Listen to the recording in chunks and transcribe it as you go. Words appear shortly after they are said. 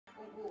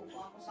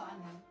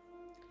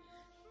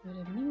Good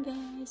evening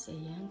guys.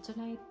 Ayan,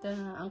 tonight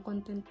ang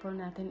content po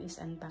natin is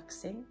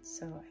unboxing.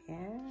 So,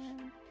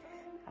 ayan.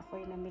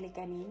 Ako'y namili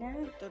kanina.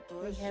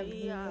 We have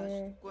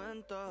here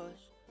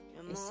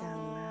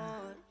isang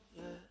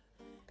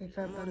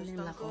paper bag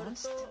ng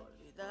Lacoste.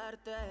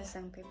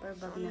 Isang paper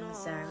bag ng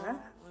Zara.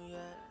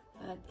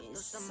 At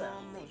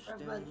isang paper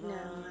bag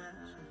ng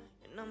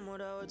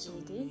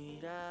JD.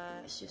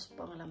 Shoes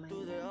po ang laman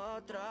niya.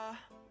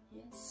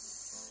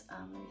 Yes.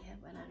 We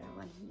have another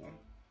one here.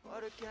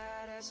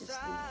 Just din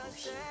po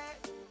siya.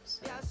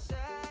 So,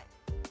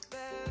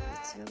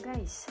 let's go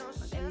guys.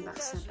 Mag-unbox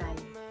na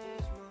tayo.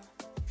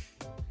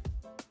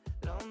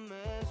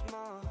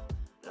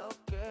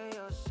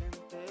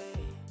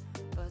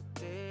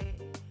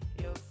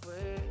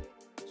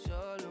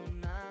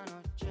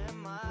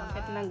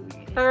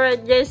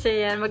 Alright guys,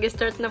 ayan.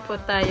 Mag-start na po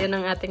tayo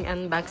ng ating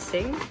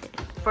unboxing.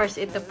 First,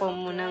 ito po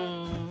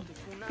munang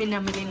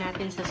pinamili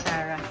natin sa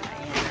Zara.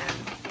 Ayan.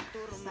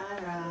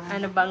 Zara.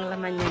 Ano ba ang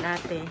laman yun,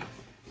 ate?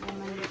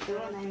 Laman dito,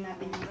 unahin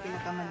natin yung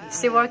pinakamali.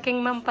 Si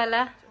working mom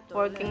pala.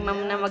 Working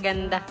mom na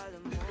maganda.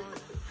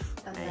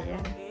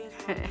 Ayan.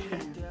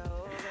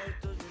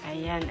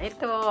 Ayan.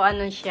 Ito,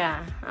 ano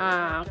siya.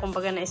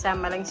 Kumbaga na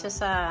isama lang siya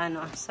sa,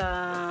 sa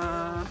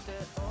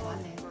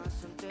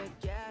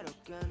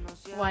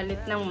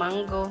wallet ng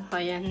Mango.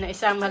 Ayan,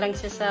 naisama lang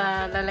siya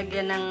sa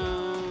lalagyan ng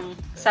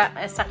sa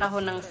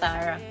kahon ng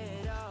Zara.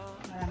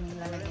 Maraming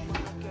lalagyan ng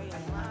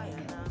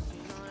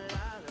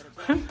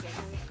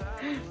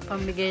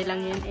pambigay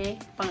lang yan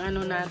pang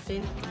ano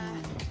natin.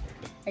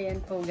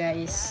 Ayan po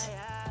guys.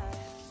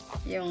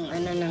 Yung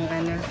ng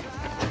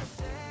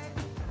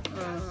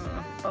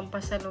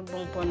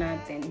pampasalubong po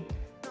natin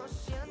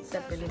sa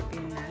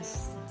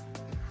Pilipinas.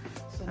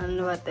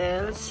 And what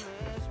else?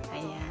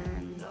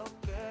 Ayan.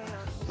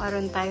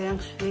 Maroon tayong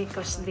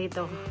suikos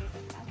dito.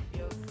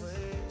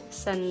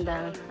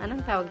 Sandal.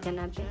 Anong tawag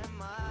dyan natin?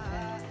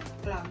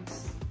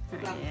 Clubs.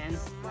 Ayan.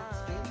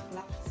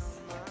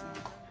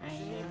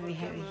 Ayan. We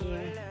have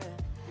here.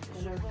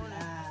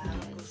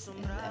 Yes.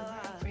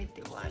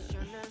 Pretty one.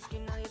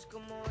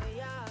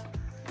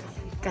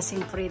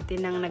 Kasing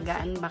pretty nang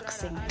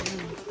nag-unboxing.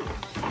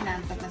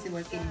 Inaantok na si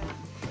working.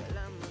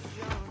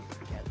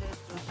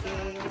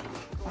 Okay.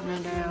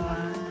 Another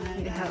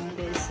one. We have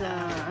this,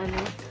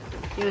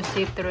 yung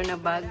see-through na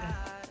bag.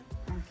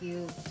 Ang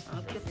cute. Ang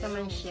cute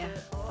naman siya.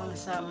 Pang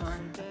summer.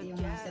 Yung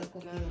muscle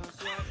ko cute.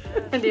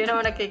 Hindi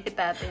naman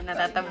nakikita ate.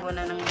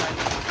 Natatabunan ng bag.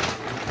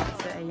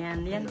 So,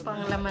 ayan. Yan po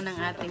ang laman ng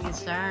ating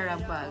Zara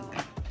bag.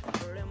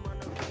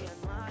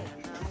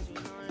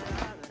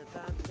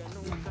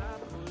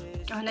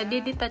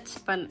 Nadidetach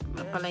pa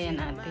pala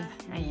yan ate.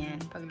 Ayan.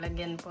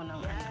 Paglagyan po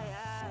ng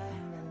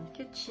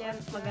cute siya.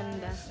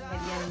 Maganda.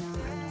 Lagyan ng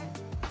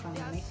pang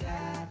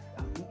makeup,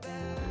 pang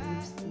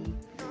lipstick.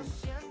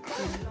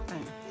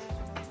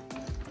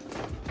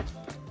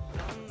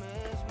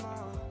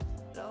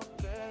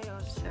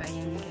 So,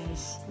 ayan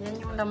guys. Yan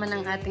yung laman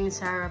ng ating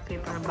Zara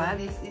paper bag.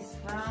 This is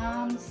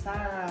from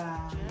Zara.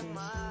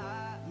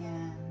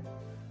 Yan.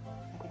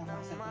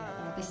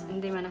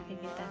 Hindi man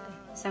nakikita.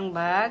 Isang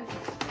bag.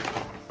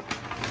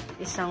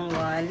 Isang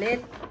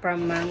wallet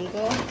from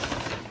Mango.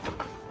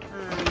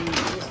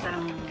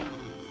 Isang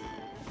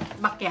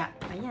bakya.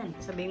 Ayan.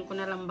 Sabihin ko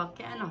na lang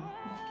bakya.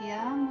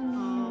 Bakya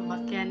mo.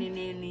 Bakya ni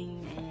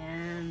Nining.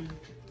 Ayan.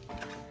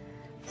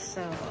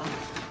 So,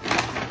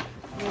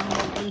 we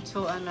move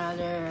into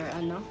another,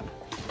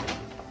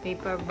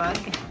 paper bag.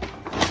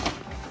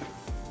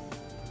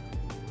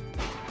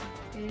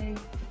 And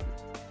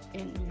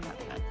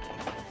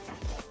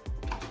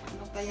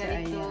ano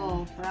kaya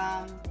ito?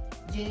 From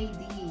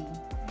JD.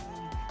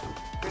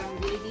 From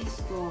JD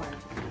store.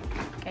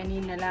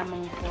 Kanina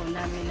lamang po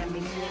namin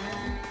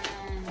nabigyan.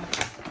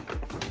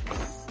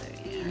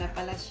 Pila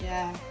pala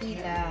siya.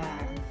 Pila.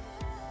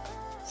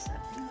 Sa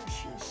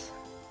shoes.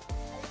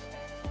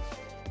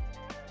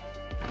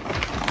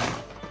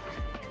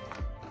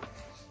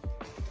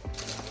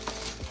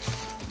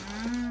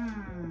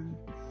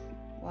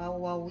 Wow,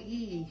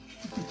 wowie.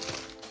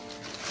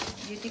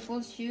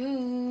 Beautiful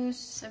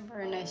shoes. A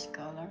very nice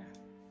color.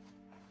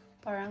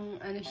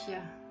 Parang siya.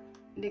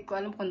 Hindi ko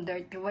alam kung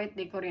dirty white.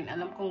 Hindi ko rin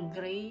alam kung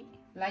gray.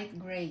 Light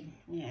gray.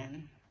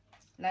 Yan.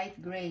 Light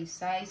gray,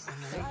 size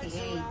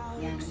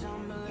 38. Yan.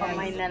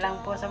 Pamay na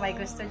lang po sa may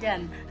gusto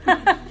dyan.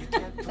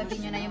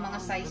 Sabihin nyo na yung mga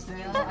size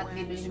nyo at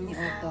bibilin ni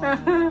Otto.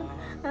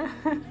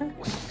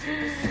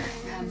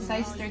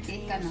 Size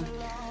 38 ka, no?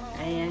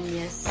 Ayan,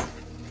 yes.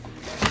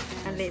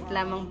 Ang liit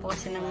lamang po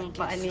kasi ng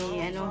paa ni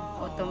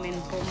Ottoman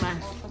Puma.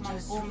 Ottoman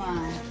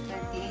Puma,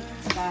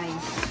 38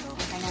 size.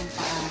 Ang kanyang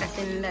paa.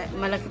 Kasi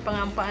malaki pang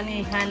ang paa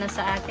ni Hana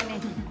sa akin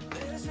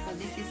So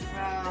this is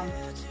from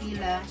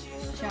Fila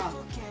Shop.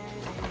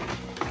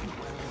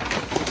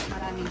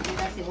 Maraming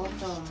pila si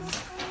Otto.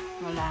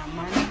 Wala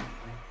man.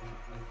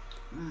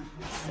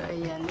 So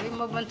ayan, we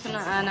move on to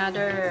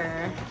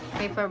another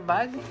paper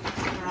bag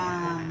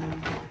from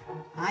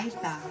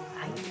Aita.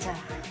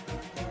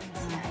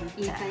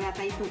 Ita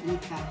yata ito,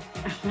 Ita.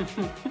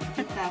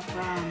 Ita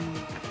from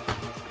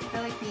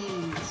Philippines.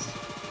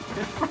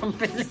 From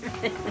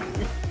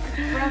Philippines.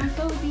 From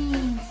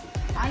Philippines.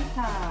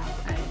 Aita.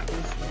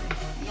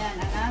 Ayan,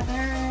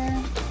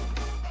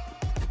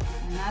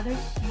 another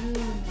shoe.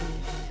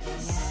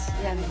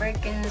 Yan,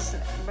 Birkins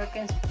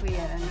po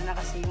yan. Ano na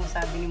kasi yung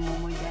sabi ni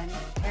Momo dyan?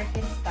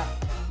 Birkenstock.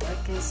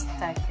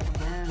 Birkenstock.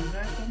 Yan.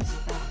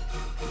 Birkenstock.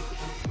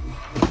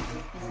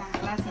 Isang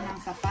klase ng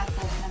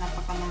sapatos na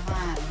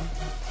napakamahal.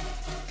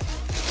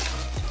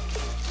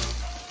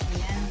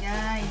 Ayan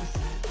guys.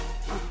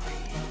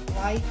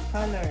 White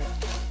color.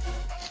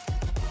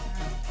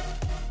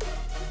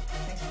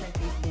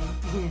 Expertise din.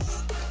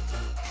 Yes.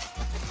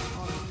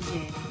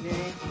 Orange.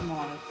 Very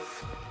small.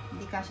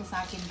 Hindi kasya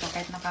sa akin to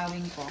kahit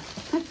nakawing ko.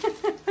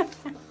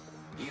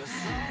 Ayun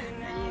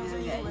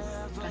guys.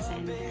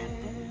 Pasahin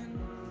natin.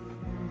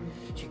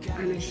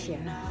 Ano siya?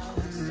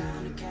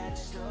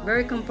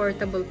 Very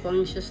comfortable po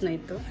ang shoes na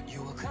ito.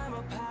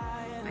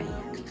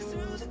 Ayan.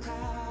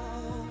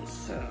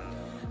 So,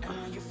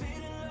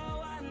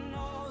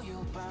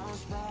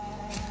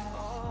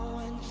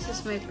 this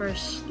is my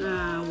first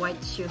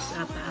white shoes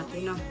ata,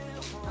 no?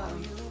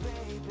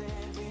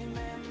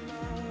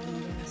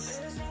 Yes.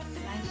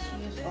 Nice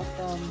shoes,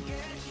 autumn.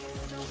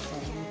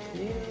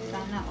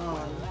 Sana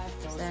all.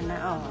 Sana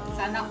all.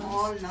 Sana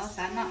all, no?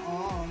 Sana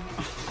all.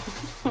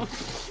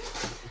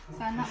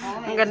 Sana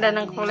all. Ang ganda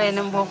ng kulay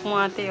ng buhok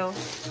mo, ate, oh.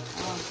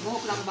 Oh,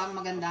 buhok lang bang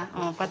maganda?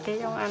 Oh, pati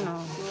yung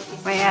ano,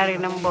 may-ari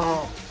ng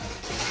buhok.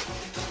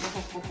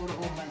 Buhok ko puro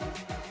oval.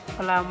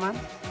 Wala man.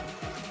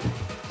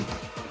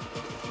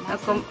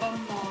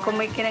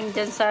 Kumikinang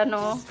dyan sa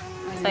ano,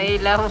 sa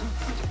ilaw.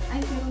 Ay,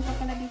 meron ka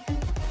pala dito.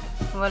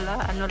 Wala,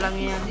 ano lang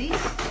yan.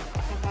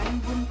 Saka yung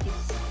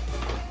buntis.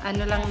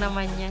 Ano lang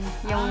naman yan,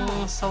 yung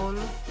soul.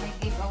 May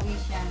giveaway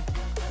siya.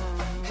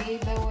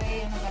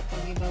 Giveaway, ano ba ito?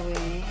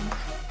 Giveaway.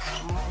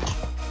 Oh.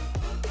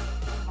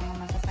 Mga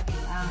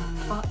masasakit ang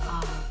paa.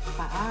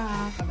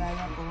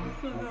 Kagaya ko.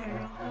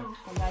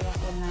 Kagaya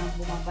ko na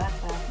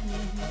bumabata.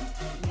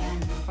 Yan.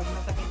 Pag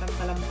masakit ang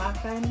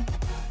talampakan,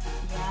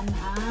 yan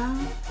ang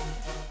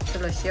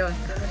Solusyon.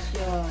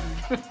 solusyon.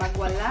 Pag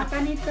wala ka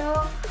nito,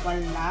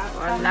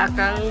 Wala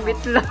kang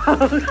bitlog.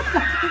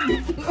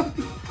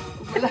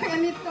 wala ka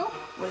nito,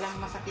 walang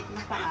masakit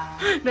na paa.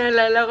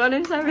 Naalala ko na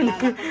yung sabi Wala niya.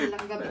 na ka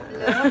silang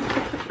gabitlog.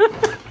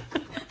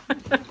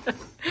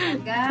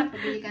 Hangga,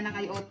 pabili ka na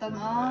kay Autumn,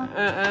 oh.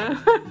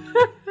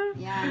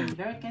 Yan,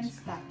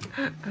 Birkenstock.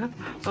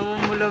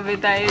 Mamumulubi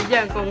tayo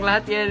dyan kung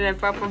lahat yan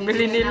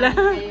napapabili Bili nila. na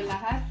namin kayo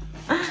lahat.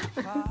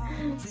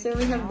 So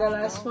we have the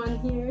last one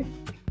here.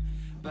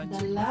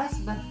 The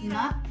last but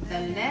not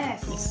the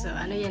least. So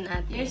ano yan,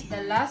 ate? Here's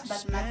the last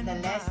but not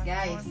the least,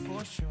 guys.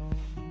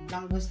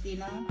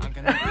 Langustino.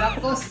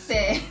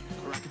 Lacoste.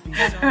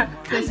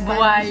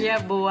 Buwaya.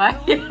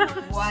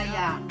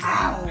 Buwaya.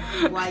 Ow!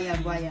 Buwaya.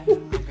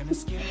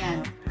 Ayan.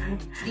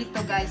 Dito,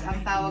 guys, ang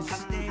tawag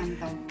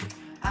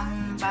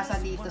ang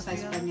basa dito sa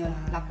Espanyol,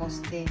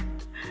 Lacoste.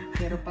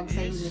 Pero pag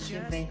sa English,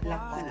 siyempre,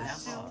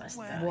 Lacoste.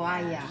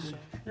 Buwaya.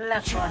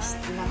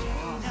 Lacoste.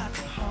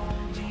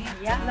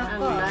 Yan ang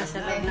nasa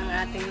loob ng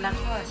ating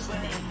Lacoste.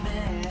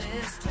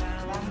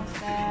 Vamos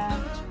sa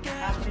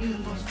Capri.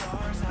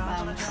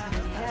 Vamos sa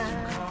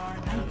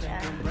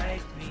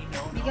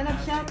Bigyan ng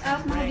shout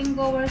out mga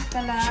bingoers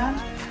ka lang.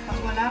 Pag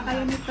wala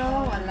kayo nito,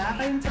 wala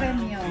kayong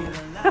premyo.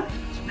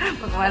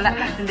 Pag wala,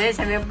 hindi,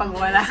 sabi yung pag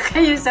wala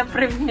kayo sa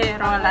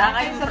premiere, wala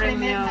kayong sa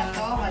premyo. na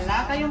to, wala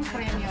kayong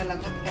premyo,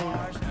 lagot kayo.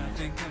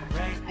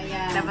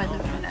 Ayan. Dapat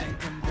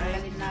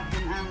Tanggalin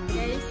natin ang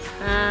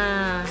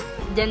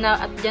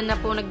dyan na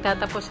po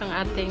nagtatapos ang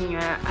ating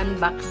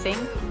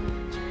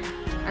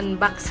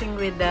unboxing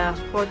with the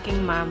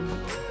working mom.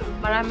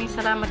 Maraming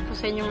salamat po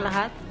sa inyong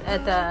lahat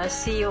at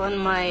see you on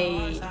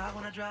my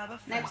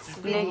next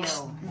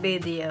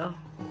video.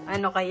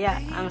 Ano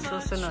kaya ang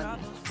susunod?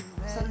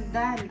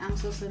 Sundan ang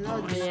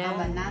susunod na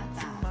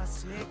kabanata.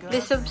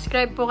 Please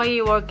subscribe po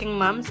kay Working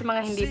Mom sa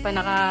mga hindi pa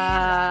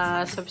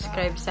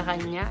naka-subscribe sa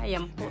kanya.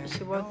 Ayan po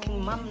si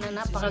Working Mom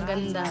na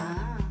napakaganda.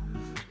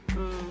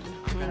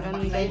 Ang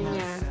ganda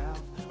niya.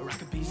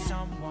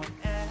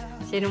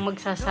 Sino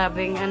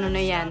magsasabing ano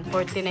na yan?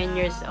 49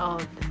 years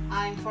old.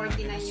 I'm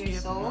 49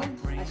 years old.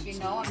 As you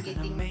know, I'm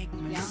getting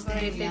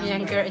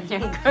younger.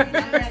 Younger.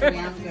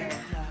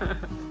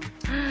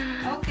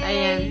 Okay.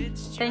 Ayan.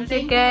 Thank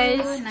you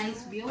guys.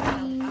 Nice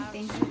viewing.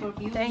 Thank you for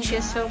viewing. Thank you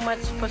so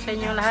much po sa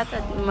inyo lahat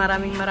at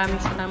maraming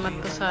salamat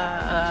po sa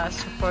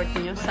support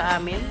niyo sa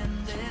amin.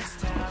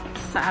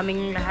 Sa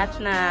aming lahat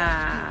na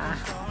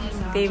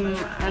team,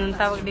 anong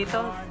tawag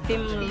dito?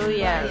 Team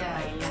Loyal.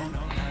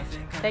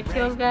 Thank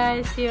you all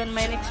guys. See you on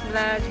my next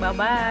vlog.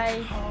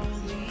 Bye-bye.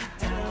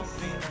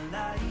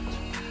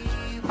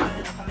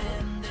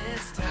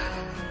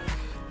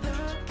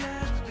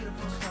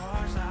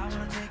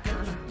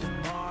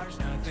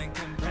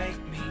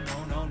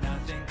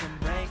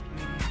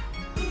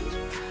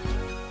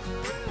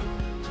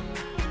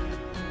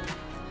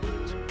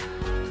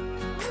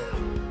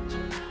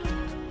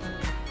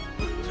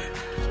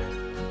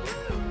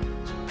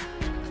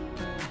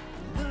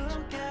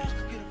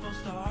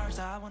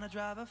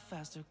 drive a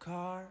faster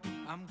car.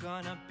 I'm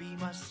gonna be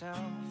myself.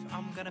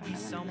 I'm gonna be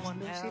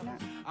someone else.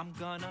 I'm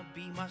gonna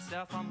be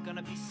myself. I'm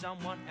gonna be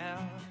someone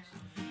else.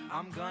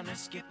 I'm gonna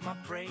skip my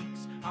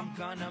breaks. I'm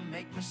gonna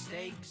make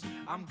mistakes.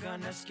 I'm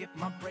gonna skip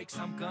my breaks.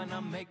 I'm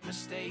gonna make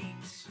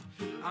mistakes.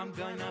 I'm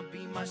gonna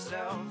be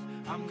myself.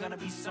 I'm gonna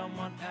be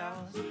someone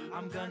else.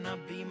 I'm gonna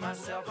be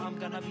myself. I'm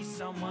gonna be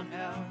someone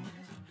else.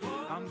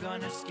 I'm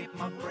gonna skip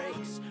my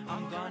breaks.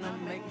 I'm gonna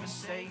make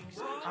mistakes.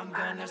 I'm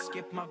gonna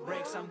skip my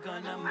breaks. I'm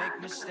gonna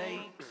make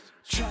mistakes.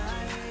 Try